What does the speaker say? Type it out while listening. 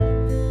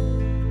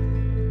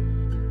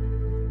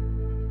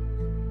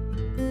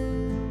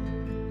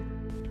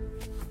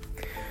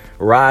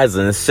Rise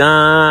and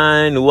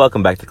shine.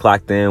 Welcome back to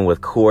Clocked In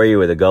with Corey,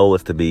 where the goal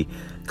is to be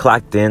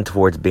clocked in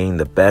towards being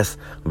the best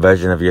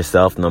version of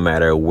yourself, no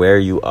matter where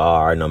you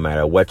are, no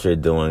matter what you're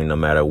doing, no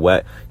matter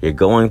what you're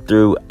going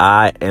through.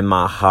 I, in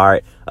my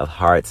heart of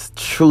hearts,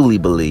 truly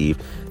believe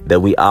that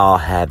we all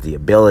have the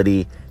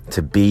ability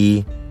to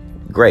be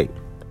great.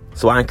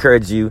 So I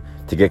encourage you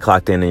to get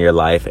clocked in your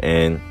life,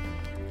 and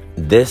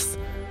this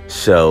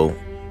show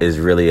is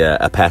really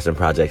a passion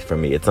project for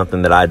me. It's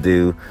something that I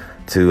do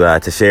to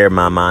share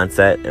my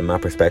mindset and my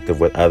perspective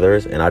with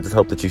others, and I just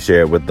hope that you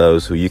share it with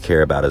those who you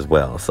care about as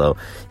well. So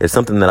if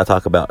something that I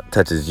talk about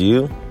touches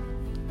you,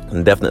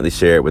 and definitely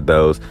share it with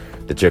those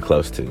that you're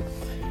close to.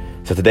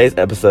 So today's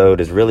episode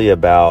is really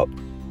about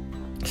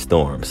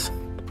storms.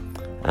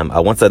 I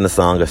once said in the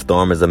song, a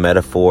storm is a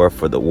metaphor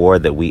for the war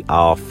that we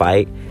all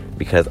fight,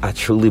 because I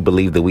truly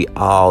believe that we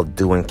all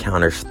do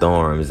encounter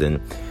storms.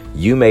 And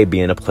you may be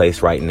in a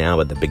place right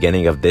now at the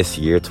beginning of this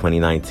year,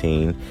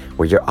 2019,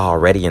 where you're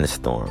already in a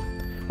storm,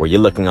 where you're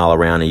looking all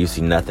around and you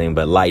see nothing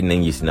but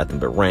lightning, you see nothing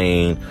but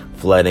rain,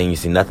 flooding, you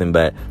see nothing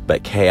but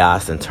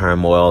chaos and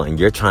turmoil, and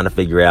you're trying to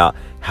figure out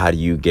how do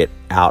you get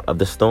out of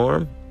the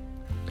storm.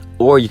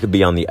 Or you could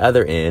be on the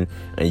other end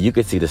and you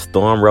could see the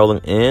storm rolling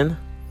in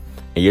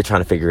and you're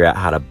trying to figure out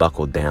how to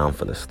buckle down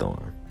for the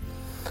storm.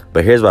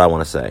 But here's what I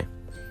want to say.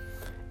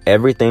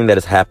 Everything that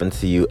has happened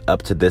to you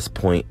up to this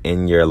point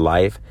in your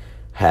life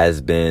has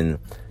been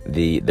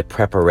the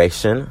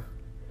preparation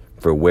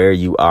for where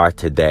you are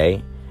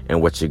today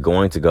and what you're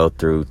going to go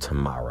through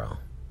tomorrow.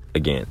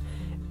 Again,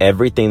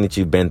 everything that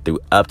you've been through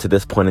up to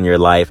this point in your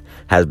life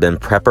has been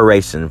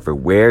preparation for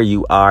where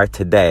you are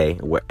today,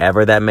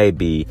 wherever that may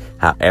be,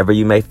 however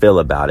you may feel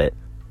about it,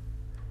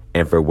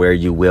 and for where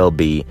you will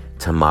be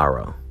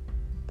tomorrow.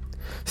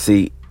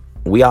 See,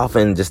 we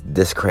often just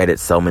discredit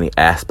so many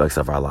aspects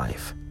of our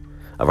lives,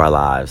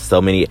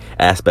 so many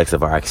aspects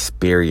of our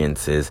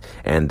experiences,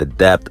 and the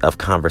depth of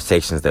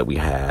conversations that we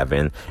have,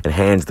 and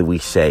hands that we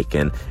shake,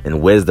 and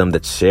wisdom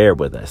that's shared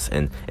with us,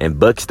 and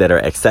books that are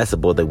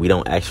accessible that we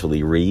don't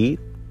actually read.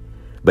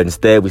 But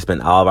instead, we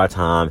spend all of our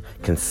time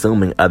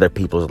consuming other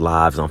people's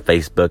lives on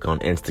Facebook, on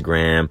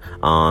Instagram,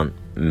 on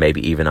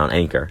maybe even on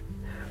Anchor.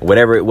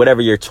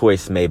 Whatever your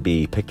choice may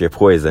be, pick your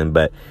poison.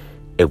 But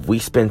if we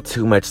spend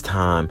too much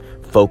time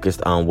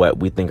focused on what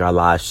we think our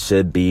lives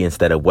should be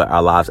instead of what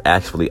our lives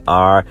actually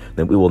are,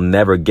 then we will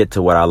never get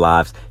to what our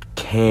lives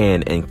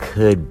can and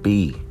could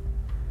be.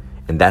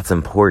 And that's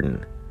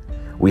important.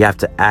 We have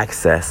to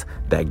access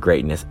that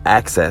greatness,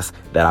 access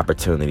that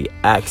opportunity,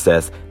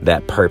 access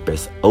that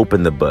purpose,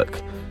 open the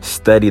book,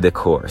 study the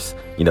course,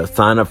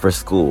 sign up for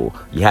school.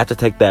 You have to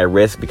take that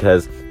risk,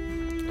 because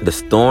the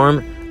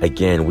storm,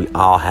 again, we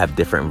all have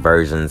different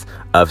versions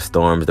of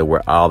storms that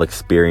we're all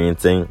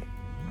experiencing.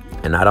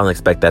 And I don't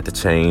expect that to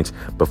change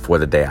before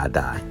the day I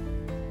die.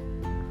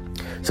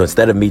 So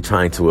instead of me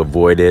trying to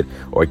avoid it,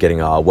 or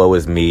getting all woe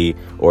is me,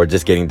 or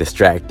just getting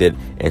distracted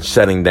and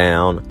shutting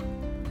down,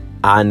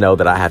 I know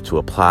that I have to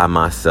apply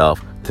myself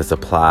to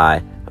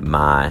supply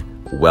my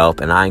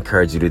wealth. And I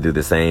encourage you to do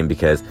the same,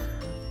 because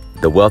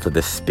the wealth of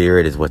the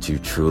spirit is what you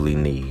truly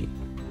need.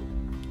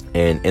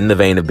 And in the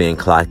vein of being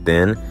clocked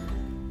in,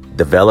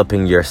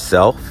 developing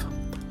yourself,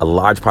 a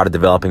large part of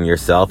developing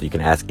yourself, you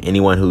can ask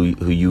anyone who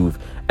you've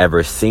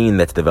ever seen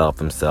that's developed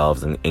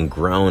themselves and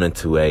grown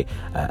into a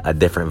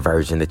different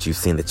version, that you've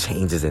seen the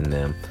changes in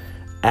them.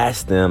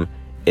 Ask them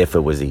if it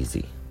was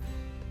easy.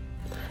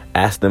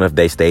 Ask them if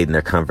they stayed in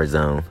their comfort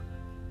zone.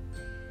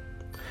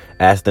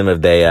 Ask them if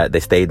they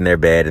stayed in their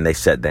bed and they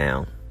shut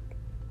down.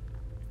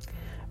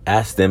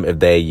 Ask them if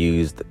they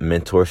used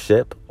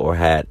mentorship or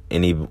had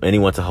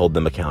anyone to hold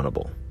them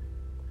accountable.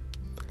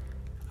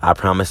 I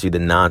promise you that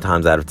 9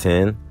 times out of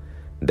 10,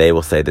 they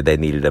will say that they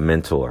needed a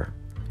mentor.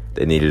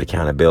 They needed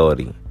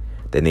accountability.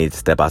 They needed to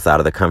step outside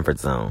of the comfort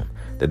zone.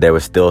 That there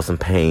was still some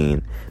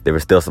pain. There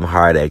was still some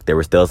heartache. There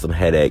were still some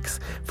headaches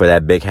for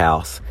that big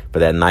house, for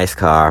that nice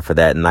car, for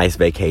that nice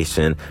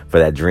vacation, for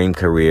that dream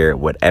career,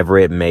 whatever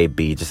it may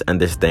be. Just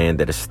understand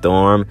that a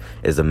storm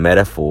is a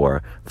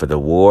metaphor for the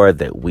war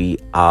that we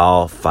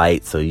all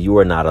fight. So you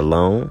are not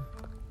alone.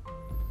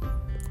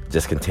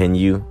 Just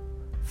continue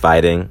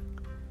fighting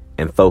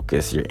and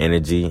focus your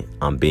energy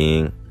on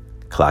being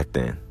clocked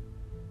in.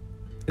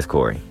 It's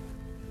Corey.